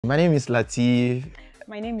My name is Lateef.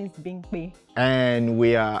 My name is Bimpe. And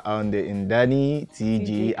we are on the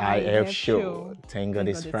NdaniTGIF show. Thank God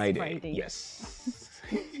it's Friday. Yes.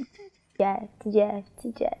 TGIF.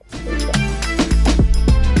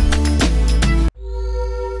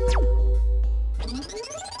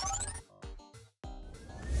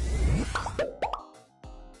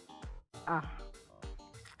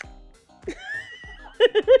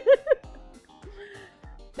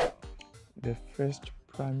 The first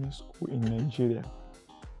primary school in Nigeria.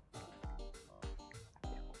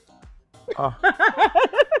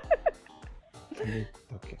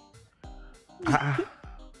 Okay.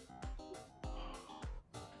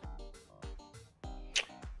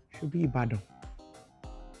 Should be Ibadan.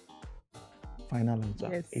 Final answer.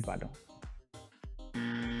 Yes. Ibadan.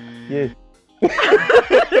 Yeah.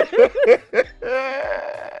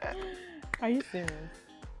 Are you serious?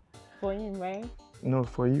 For him, right? No,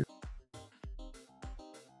 for you.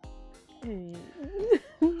 Hey.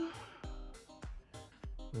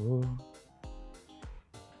 Oh.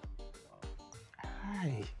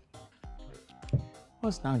 Hi.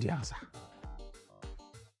 What's now the answer?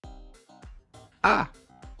 Are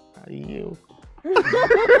you?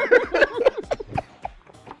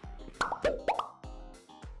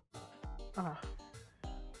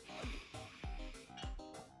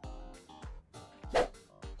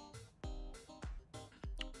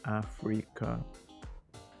 Africa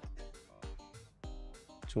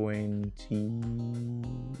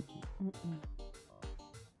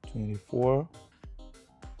 2024.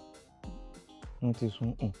 What is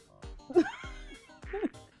one?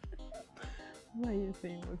 Why are you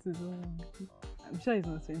saying what is wrong? I'm sure it's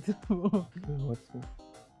not 24. What's it?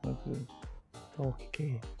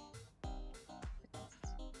 Okay.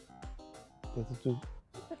 32.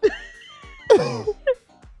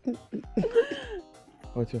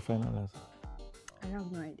 What's your final answer? I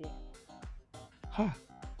have no idea. Ha!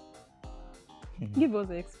 Give us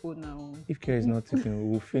the expo now. If care is not taken,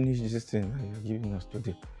 we'll finish this thing that you're giving us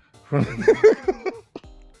today.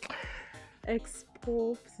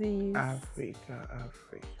 Expo, please. Africa.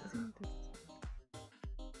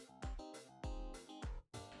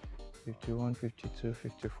 51, 52,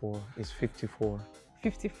 54. It's 54.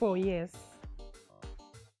 54, yes.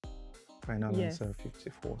 Final Yes. answer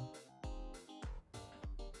 54.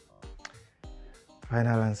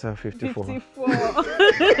 Final answer 54. 54.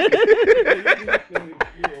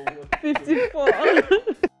 54.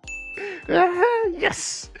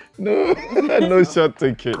 Yes! No, no shot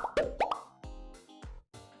taken.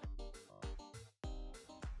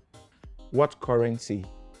 What currency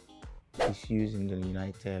is used in the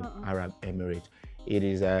United Arab Emirates? It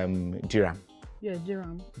is dirham. Yeah,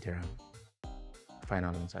 dirham. Dirham.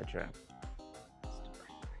 Final answer, dirham.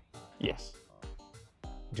 Yes.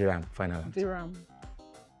 Dirham, final answer. Dirham.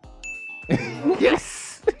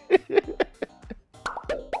 Yes!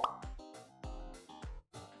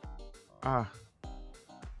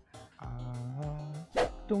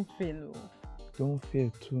 Don't fail. Don't fear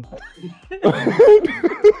too.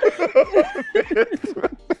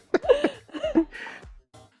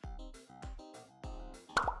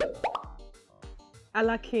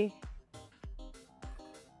 Alake.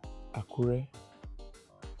 Akure.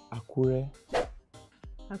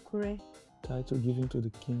 Title given to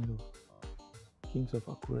the kings of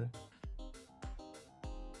Akure.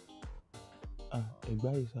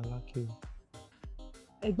 Egba is Alake.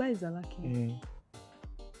 Egba is Alake. Yeah.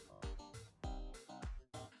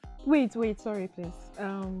 Wait, sorry, please.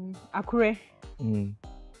 Akure.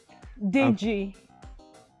 Deji.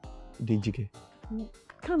 Dejike.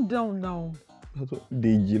 Calm down now.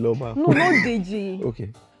 Deji Loba. No, not Deji.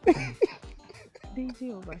 Okay.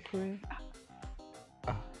 Deji of Akure.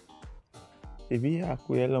 Maybe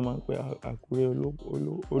Akure Lomanque Akure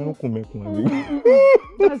Olukumekun.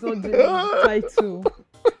 That's not the title.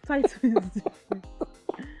 Title is different.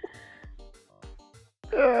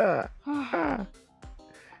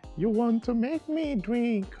 You want to make me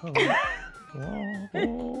drink?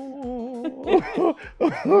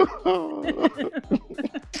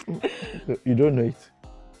 You don't know it?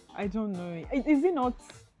 I don't know it. Is it not?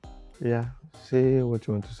 Yeah. Say what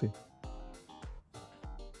you want to say.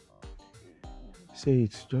 Say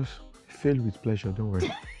it. Just filled with pleasure. Don't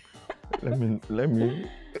worry. Let me.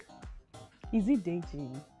 Is it Deji?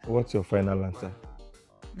 What's your final answer?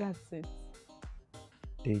 That's it.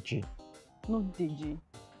 Deji. Not Deji.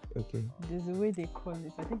 Okay. There's a way they call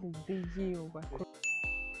it. I think it's Deji of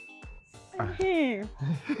Akure.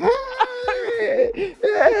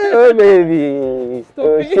 Oh baby. Stop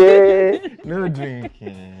Okay. No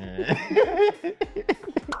drinking.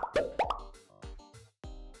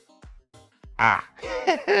 Ah.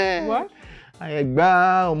 What?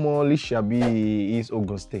 Ayegba Omolishabi is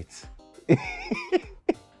Ogun State.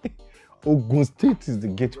 Ogun State is the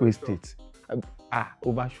gateway state.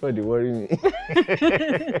 Oversure they worry me.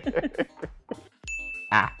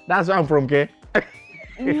 That's where I'm from, okay?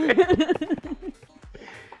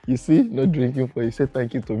 You see, no drinking for you. Say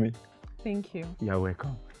thank you to me. Thank you. You're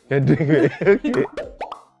welcome. You're doing great. Okay.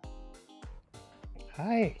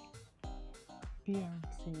 Hi.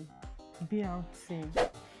 BRT. BRT.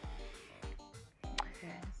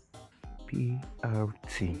 Yes.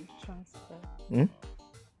 BRT. Transport. Hmm?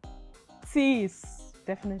 T is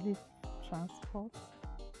definitely transport.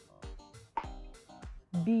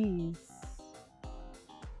 B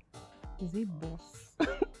is it boss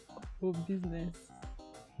or business?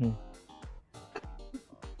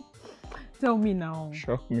 Tell me now.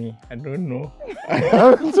 Shock me. I don't know.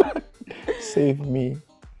 Save me.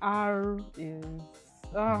 R is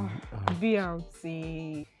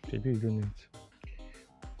BRT. Maybe you don't know it.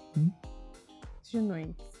 Do you know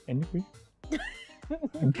it? Anyway.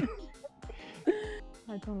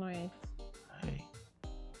 I don't know it. Hi.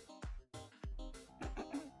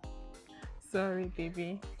 Sorry,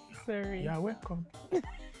 baby. Sorry. You're welcome.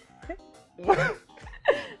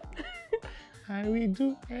 I will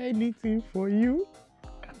do anything for you.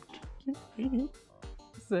 I'm drinking for you.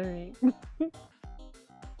 Sorry.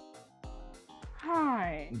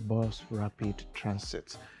 Hi. Bus Rapid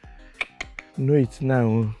Transit. Know it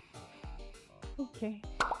now. Okay.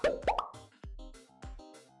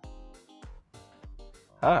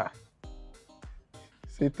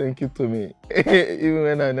 Say thank you to me. Even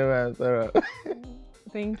when I never answer.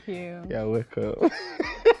 Thank you. You're welcome.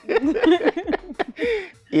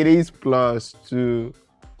 It is +2,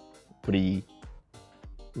 3.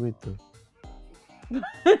 Wait.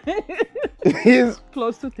 It is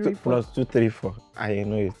 +2, 3, 4. +2, 3, 4. I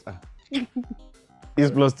know it.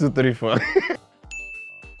 It's +2, 3, 4.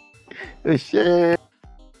 Oh, shit.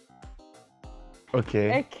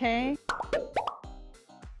 Okay. Okay.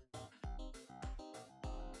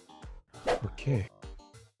 Okay.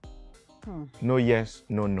 No yes,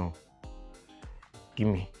 no no. Give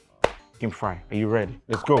me 5. Are you ready?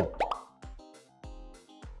 Let's go.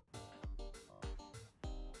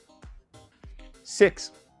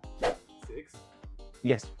 6. 6?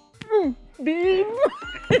 Yes. Beep.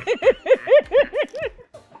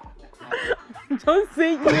 Don't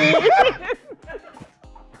say it.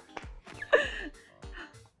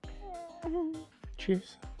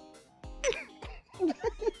 Cheers.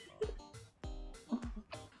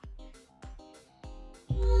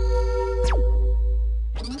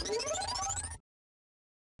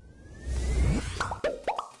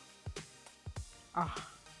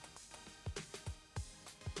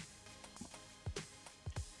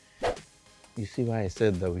 You see why I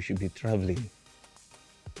said that we should be traveling?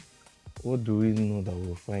 What do we know that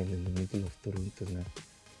we'll find in the middle of Toronto now?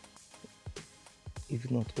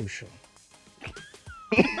 If not ocean.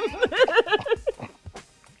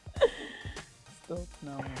 Stop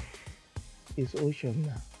now. It's ocean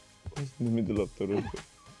now. What's in the middle of Toronto?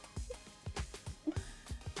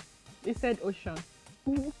 They said ocean.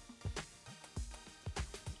 In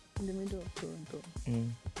the middle of Toronto.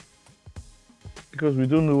 Because we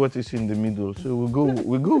don't know what is in the middle, so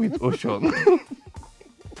we'll go with ocean.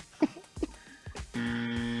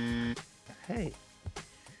 Hey.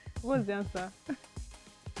 What's the answer?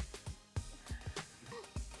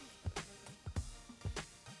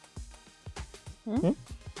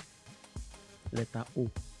 Letter O.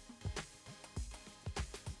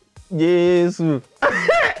 Yes. You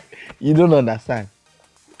don't understand.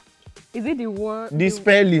 Is it the word? The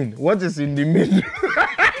spelling. What is in the middle?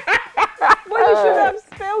 But you should have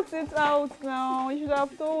spelled it out now. You should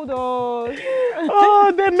have told us.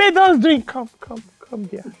 Oh, they made us drink. Come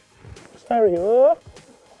here. Sorry,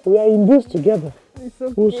 we are in this together. It's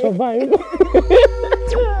okay. We'll survive.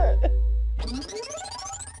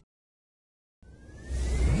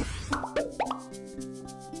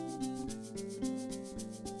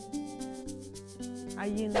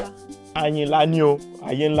 Ayinla. Ayinla ni o.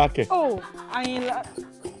 Ayinla ke. Oh, Ayinla.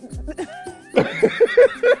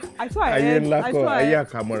 I thought I Ayinla had. ko.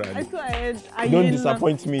 Ayakamora. I thought I had Ayinla. Don't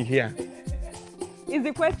disappoint me here. Is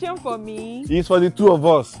the question for me? It's for the two of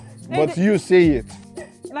us, but you say it.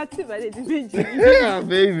 Lateef Adedimeji. Yeah,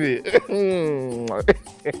 baby.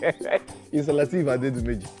 It's a Lateef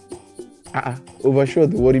Adedimeji. Oversure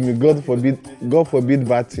the worry me. God forbid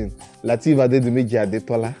bad thing. Lateef Adedimeji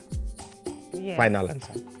Adetola. Yes. Final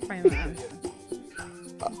answer. Final answer.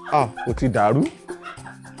 Oti Daru.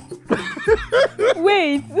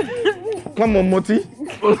 Wait. Come on, Moti.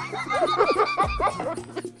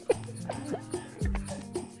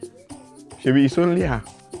 Shebi, it's only her.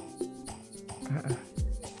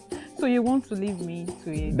 So you want to leave me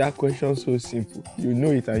to it? That question so simple. You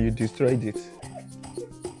know it and you destroyed it.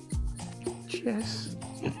 Cheers.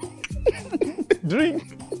 Drink.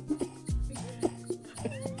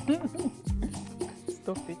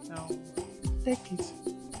 Stop it now. Take it.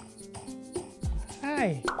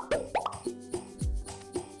 Hi.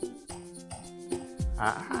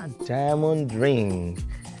 Diamond ring.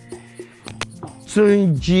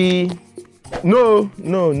 Tunji. No.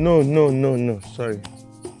 Sorry.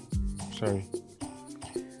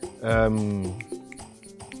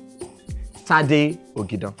 Tade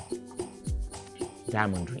Ogidan.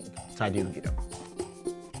 Diamond ring. Tade Ogidan.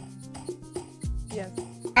 Yes.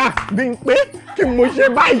 Bimpe, kí mo ṣe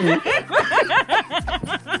báyìí?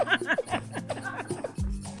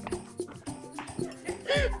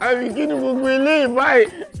 Àbí kí ni gbogbo eléyìí báyìí?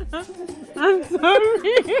 I'm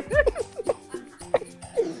sorry.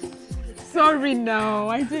 Sorry now,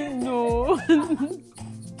 I didn't know.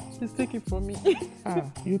 Just take it from me.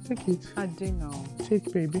 You take it. I do now.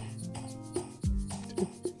 Take, baby. Take.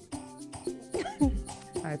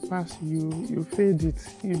 I pass you, you fade it.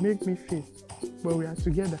 You make me fade. But we are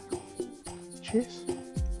together. Cheers.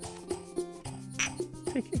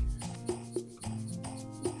 Take it.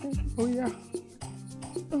 Oh yeah.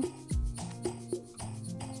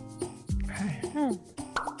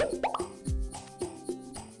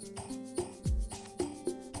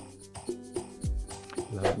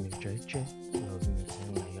 Love me, JJ. Love me,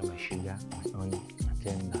 tell me you're my sugar, my honey, my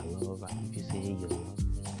tender lover. If you say you love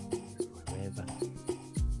me forever.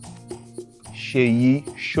 Sheyi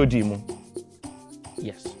Shodimu.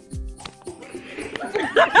 Yes.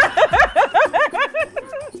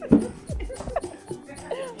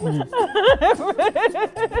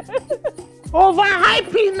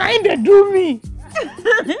 Overhyping, now they do me.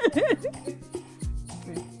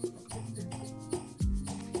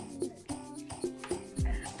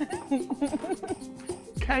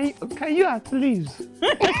 Can you at least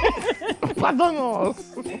pardon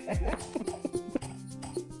us? Okay.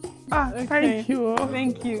 Thank you.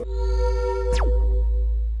 Thank you.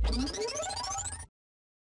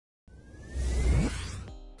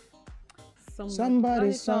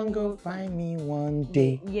 Somebody's song go find me one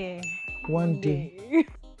day. Yeah. One day.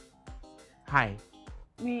 Hi.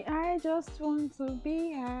 Me, I just want to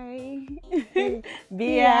be high.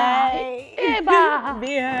 Be high.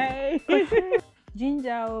 Be high.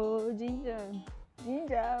 Ginger, oh, ginger.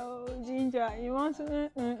 Ginger, oh, ginger. You want to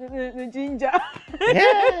ginger?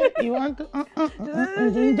 Yeah, you want to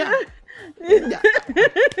ginger. Ginger.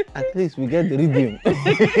 At least we get the rhythm,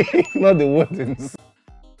 not the words.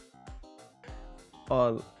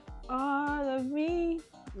 All of me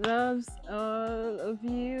loves all of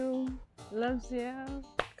you. Loves your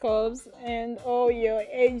curves and all your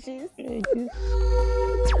edges.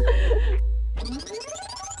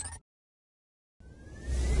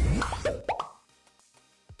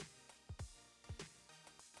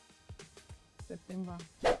 September.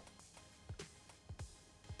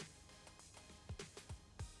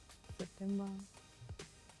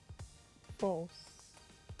 False.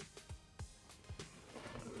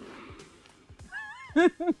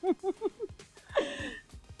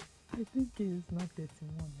 I think it's not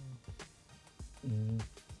 31.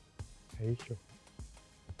 Are you sure?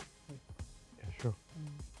 You're sure?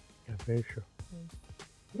 You're very sure?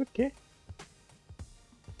 Okay.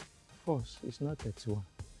 False. It's not 31.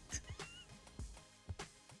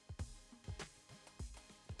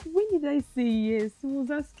 When did I say yes? He was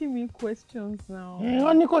asking me questions now.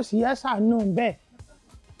 Only because yes or no, bet.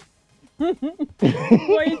 But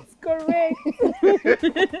it's correct.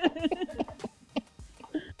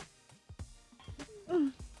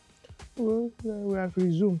 Well, we have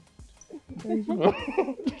resumed. Look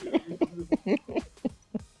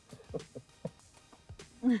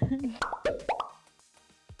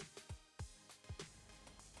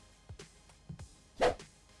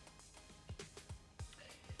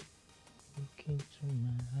into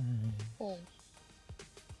my eyes.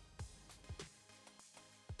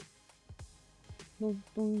 No,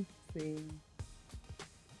 don't say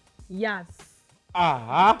yes.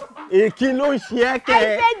 Kí ló ṣe ẹ́ kẹ́? I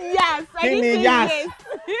said yes. I didn't say yes.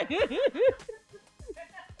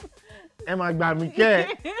 Ẹ máa gbà mí kẹ́.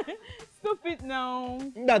 Stop it now.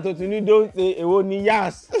 Nígbà tó ti ní don't say èwo ni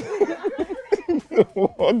yas.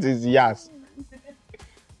 What is yas?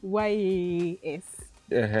 Y-A-S.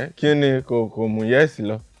 Kí ni kò mú yes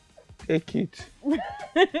lọ? Take it.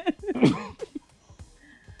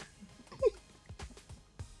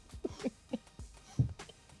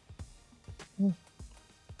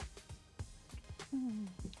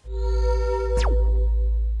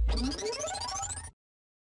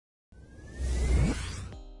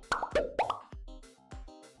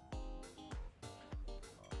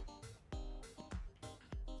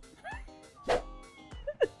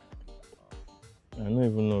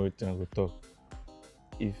 wetin I go talk.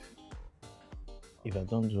 If I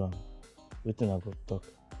don't do am, wetin I go talk.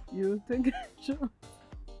 You take a shot.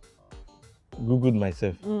 Googled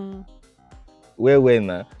myself. Where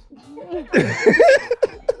now?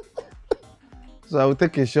 So I will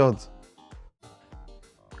take a shot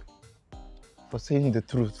for saying the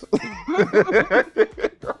truth.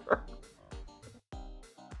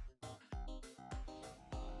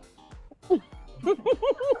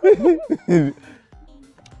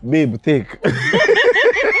 Babe, take.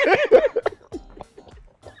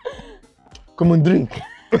 Come on, drink.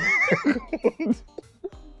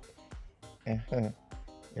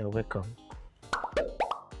 You're welcome.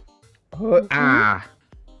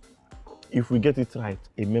 If we get it right,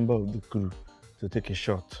 a member of the crew to take a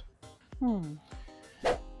shot.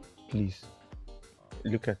 Please,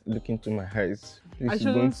 look into my eyes. Please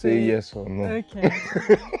don't say yes or no. Okay.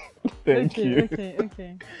 Thank you.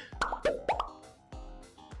 Okay.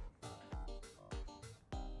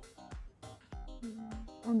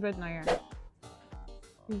 100 naira.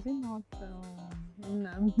 Is it not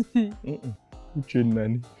Ndani? Which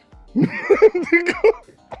Ndani?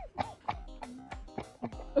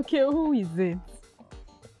 Okay, who is it?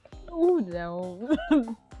 Who the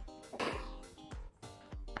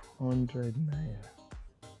 100 naira.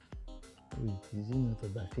 Wait, is it not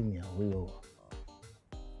Obafemi Awolowo?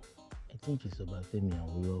 I think it's Obafemi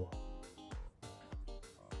Awolowo.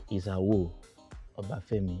 It's Awo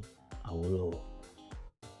Obafemi Awolowo.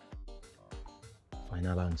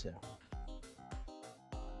 Final answer.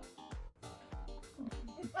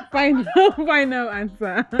 Final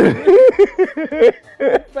answer.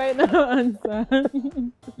 Final answer.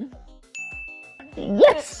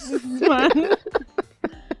 Yes!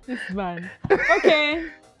 This man. Okay,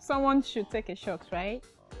 someone should take a shot, right?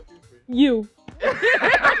 You.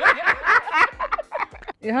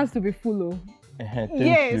 It has to be full. Thank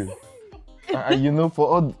yes. you. You know,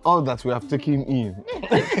 for all that we have taken in.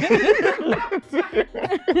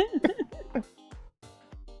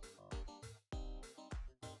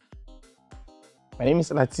 My name is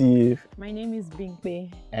Lateef. My name is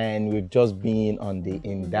Bimpe. And we've just been on the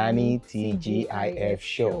NdaniTGIF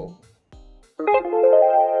show.